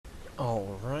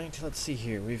Alright, let's see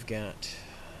here. We've got,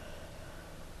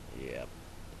 yep,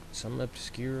 some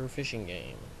obscure fishing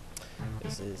game.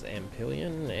 This is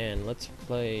Ampillion, and let's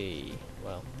play,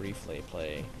 well, briefly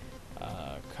play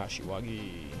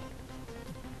Kashiwagi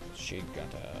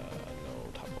Shigata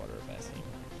no Topwater Bathing.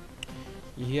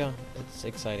 Yeah, it's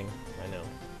exciting, I know.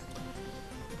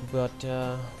 But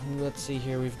let's see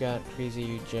here. We've got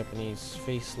crazy Japanese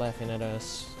face laughing at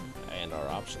us, and our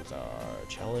options are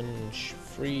challenge,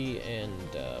 free, and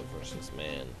versus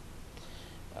man.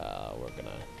 We're gonna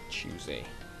choose a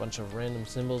bunch of random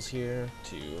symbols here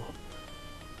to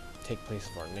take place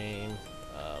of our name.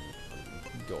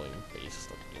 Going based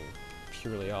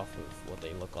purely off of what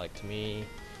they look like to me,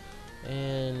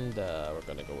 and we're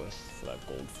gonna go with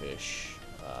goldfish,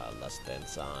 less than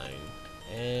sign,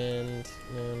 and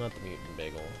no, not the mutant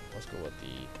bagel. Let's go with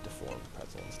the deformed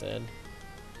pretzel instead.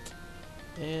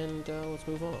 And let's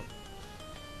move on.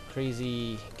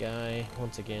 Crazy guy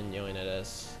once again yelling at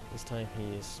us. This time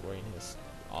he's wearing his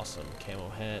awesome camo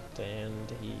hat,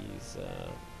 and he's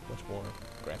much more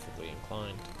graphically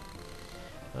inclined.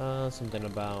 Something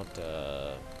about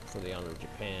for the honor of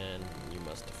Japan, you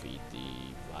must defeat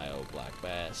the vile black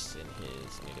bass in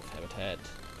his native habitat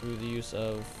through the use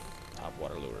of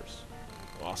topwater lures.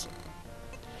 Awesome.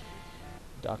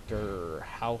 Dr.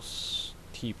 House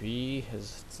TP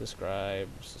has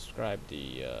described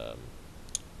the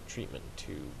treatment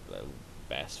to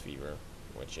bass fever,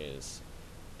 which is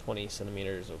 20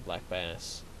 centimeters of black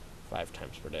bass 5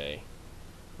 times per day.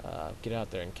 Get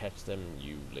out there and catch them,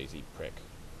 you lazy prick.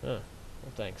 Huh.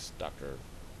 Well, thanks, Dr.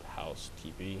 House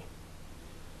TP.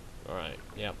 Alright,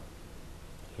 yep.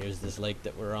 Here's this lake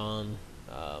that we're on.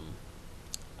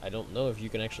 I don't know if you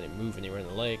can actually move anywhere in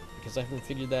the lake, because I haven't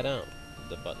figured that out.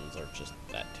 The buttons are just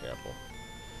that terrible.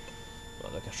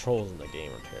 Well, the controls in the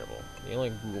game are terrible. The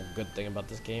only real good thing about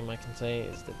this game I can say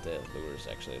is that the lures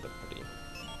actually look pretty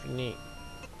neat.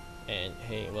 And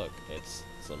hey, look, it's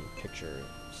some pictures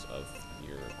of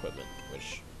your equipment,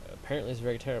 which apparently is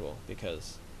very terrible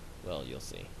because, well, you'll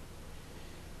see.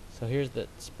 So here's the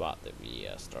spot that we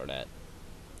start at.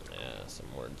 Some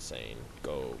words saying,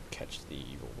 go catch the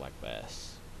evil black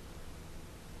bass.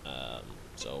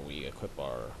 So we equip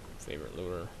our favorite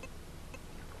lure,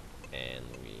 and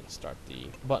we start the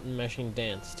button mashing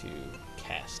dance to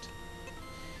cast.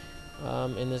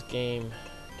 In this game,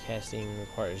 casting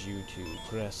requires you to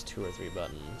press 2 or 3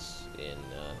 buttons in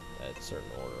a certain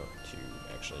order to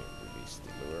actually release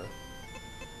the lure.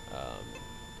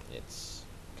 It's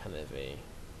kind of a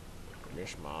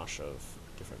mishmash of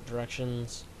different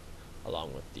directions,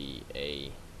 along with the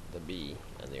A, the B,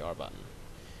 and the R button.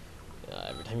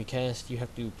 Every time you cast, you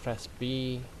have to press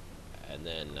B, and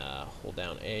then hold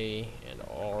down A and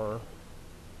R,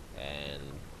 and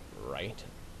right,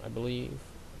 I believe.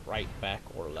 Right, back,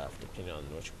 or left, depending on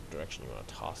which direction you want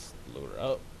to toss the lure.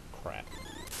 Oh, crap.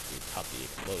 We caught the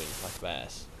exploding black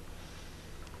bass.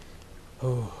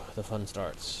 Oh, the fun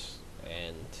starts.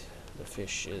 And the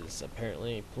fish is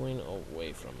apparently pulling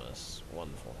away from us.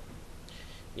 Wonderful.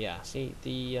 Yeah, see,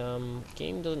 the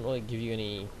game doesn't really give you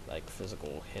any like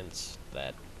physical hints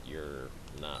that you're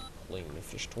not pulling the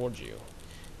fish towards you.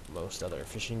 Most other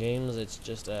fishing games, it's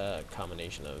just a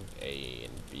combination of A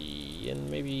and B, and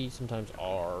maybe sometimes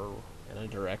R in a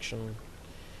direction.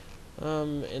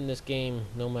 In this game,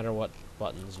 no matter what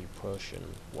buttons you push and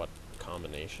what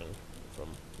combination, from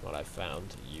what I've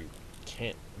found, you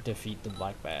can't defeat the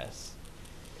black bass.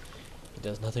 It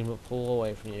does nothing but pull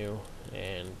away from you,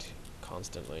 and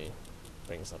constantly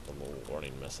brings up the little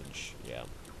warning message. Yeah,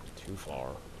 too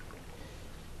far.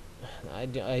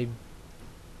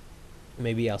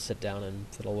 Maybe I'll sit down and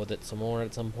fiddle with it some more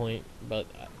at some point, but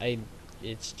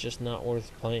it's just not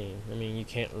worth playing. I mean, you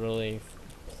can't really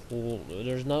pull.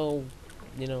 There's no,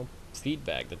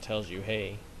 feedback that tells you,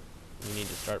 hey, you need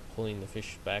to start pulling the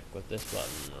fish back with this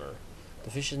button, or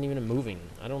the fish isn't even moving.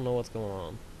 I don't know what's going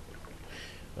on.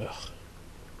 Ugh.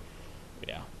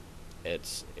 Yeah,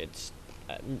 it's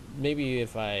maybe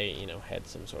if I had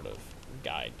some sort of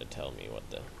guide to tell me what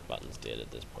the buttons did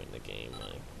at this point in the game,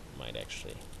 I might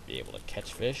actually be able to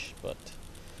catch fish, but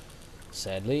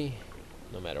sadly,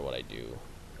 no matter what I do,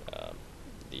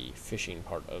 the fishing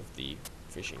part of the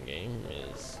fishing game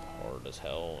is hard as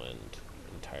hell and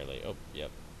entirely, oh, yep,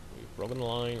 we've broken the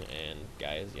line and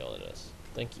guys yell at us.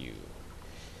 Thank you.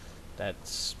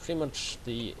 That's pretty much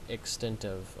the extent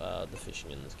of the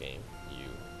fishing in this game. You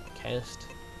cast,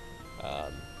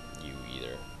 you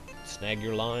either snag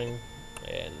your line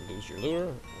and lose your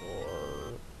lure,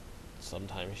 or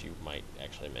sometimes you might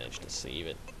actually manage to save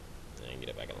it and get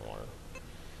it back in the water.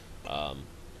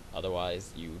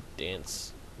 Otherwise, you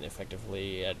dance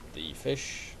effectively at the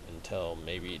fish until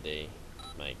maybe they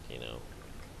might, you know,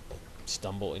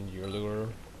 stumble into your lure,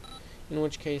 in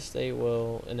which case they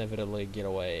will inevitably get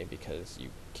away because you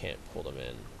can't pull them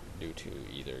in due to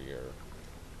either your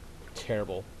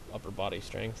terrible upper body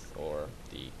strength or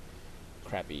the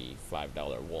crappy $5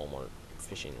 Walmart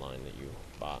fishing line that you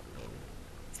bought and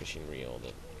fishing reel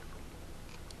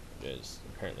that is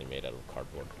apparently made out of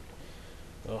cardboard.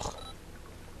 Ugh.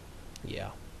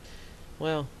 Yeah.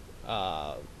 Well,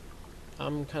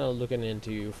 I'm kind of looking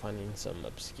into finding some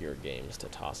obscure games to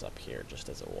toss up here just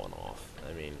as a one-off.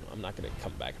 I mean, I'm not going to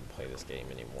come back and play this game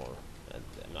anymore.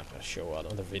 I'm not going to show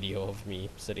another video of me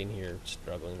sitting here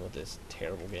struggling with this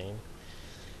terrible game.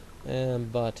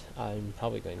 But I'm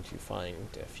probably going to find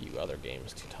a few other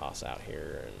games to toss out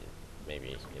here and maybe,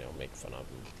 you know, make fun of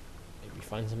them. Maybe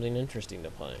find something interesting to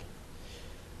play.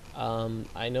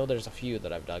 I know there's a few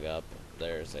that I've dug up.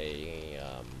 There's a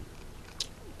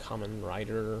Common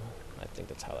Rider, I think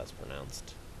that's how that's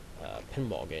pronounced,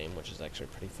 pinball game, which is actually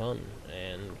pretty fun,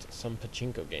 and some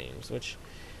pachinko games, which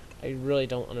I really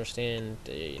don't understand,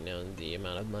 you know, the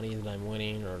amount of money that I'm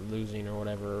winning or losing or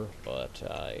whatever, but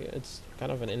it's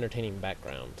kind of an entertaining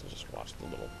background to just watch the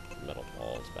little metal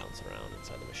balls bounce around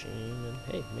inside the machine, and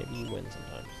hey, maybe you win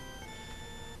sometimes.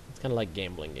 It's kind of like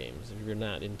gambling games. If you're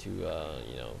not into,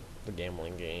 you know, the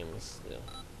gambling games, you know,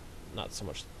 not so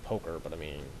much poker, but I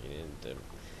mean, you into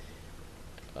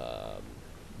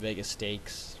Vegas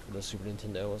Stakes for the Super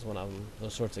Nintendo was one of them.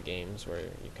 Those sorts of games where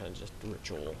you kind of just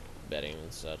ritual betting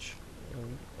and such.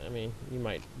 I mean, you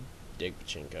might dig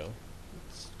pachinko.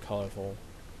 It's colorful.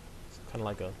 It's kind of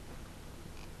like a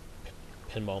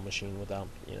pinball machine without,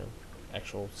 you know,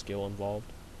 actual skill involved.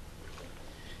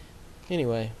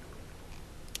 Anyway,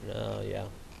 yeah,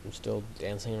 I'm still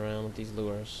dancing around with these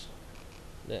lures.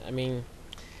 I mean,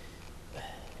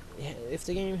 yeah, if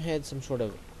the game had some sort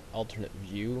of alternate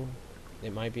view,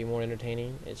 it might be more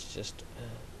entertaining. It's just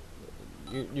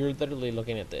you're literally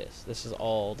looking at this. This is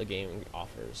all the game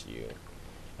offers you.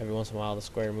 Every once in a while the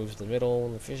square moves to the middle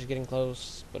when the fish is getting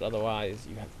close, but otherwise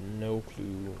you have no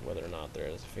clue whether or not there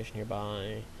is a fish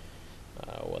nearby,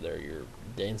 whether you're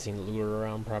dancing the lure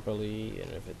around properly,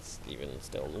 and if it's even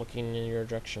still looking in your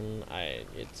direction.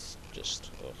 It's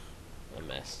just a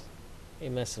mess. A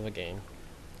mess of a game.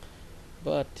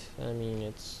 But, I mean,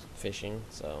 it's fishing,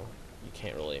 so you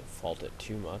can't really fault it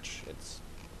too much. It's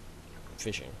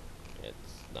fishing.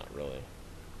 It's not really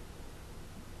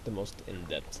the most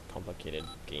in-depth, complicated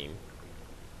game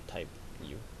type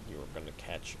you're going to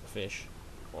catch a fish,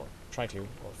 or try to,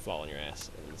 or fall on your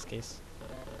ass in this case.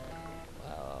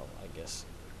 I guess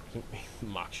he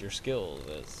mocks your skills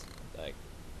as, like,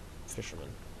 fisherman.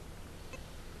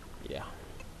 Yeah.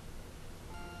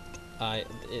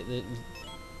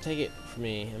 Take it from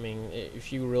me. I mean,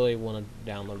 if you really want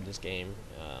to download this game,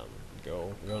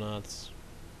 go nuts,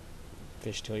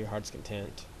 fish till your heart's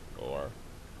content, or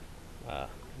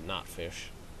not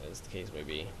fish, as the case may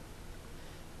be.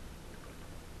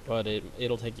 But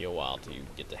it'll take you a while to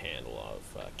get the handle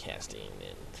of casting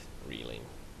and reeling.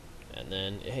 And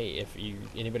then, hey, if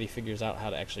anybody figures out how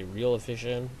to actually reel a fish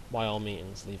in, by all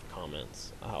means, leave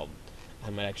comments. I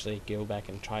might actually go back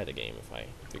and try the game if I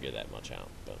figure that much out.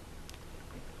 But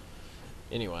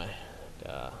anyway,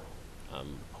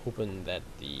 I'm hoping that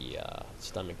the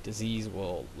stomach disease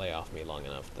will lay off me long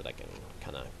enough that I can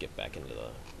kind of get back into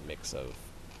the mix of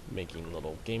making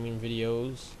little gaming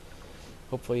videos.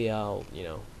 Hopefully I'll, you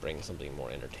know, bring something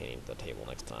more entertaining to the table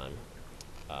next time.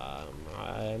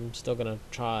 I'm still gonna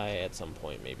try at some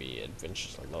point maybe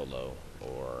Adventures of Lolo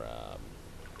or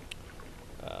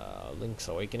Link's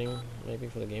Awakening, maybe,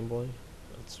 for the Game Boy.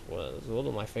 It's one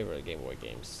of my favorite Game Boy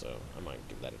games, so I might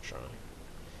give that a try.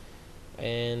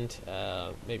 And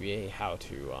maybe a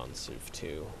how-to on Civ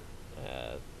 2.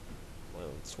 Well,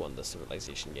 it's one of the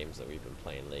Civilization games that we've been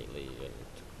playing lately,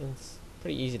 and it's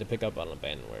pretty easy to pick up on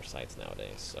abandonware sites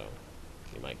nowadays, so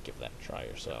you might give that a try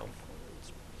yourself,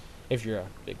 if you're a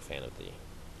big fan of the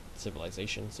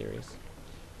Civilization series.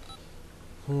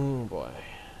 Oh boy,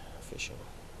 fishing.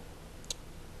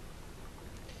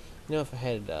 You know, if I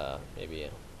had maybe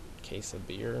a case of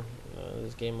beer,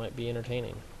 this game might be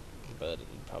entertaining, but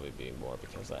it'd probably be more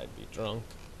because I'd be drunk,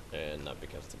 and not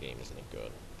because the game isn't any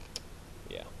good.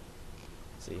 Yeah.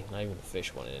 See, not even the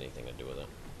fish wanted anything to do with it.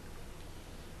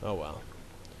 Oh well.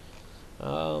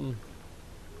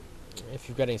 If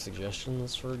you've got any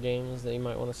suggestions for games that you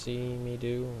might want to see me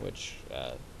do, which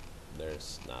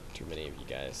there's not too many of you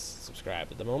guys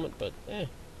subscribed at the moment, but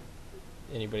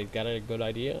anybody's got a good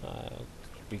idea,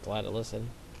 I'd be glad to listen.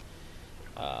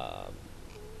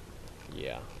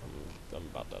 Yeah, I'm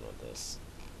about done with this.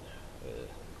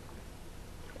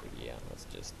 Yeah, let's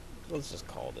just let's just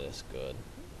call this good.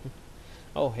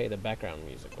 Oh, hey, the background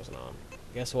music wasn't on.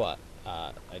 Guess what?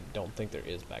 I don't think there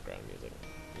is background music.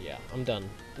 Yeah, I'm done,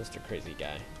 Mr. Crazy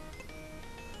Guy.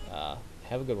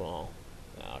 Have a good one all.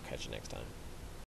 I'll catch you next time.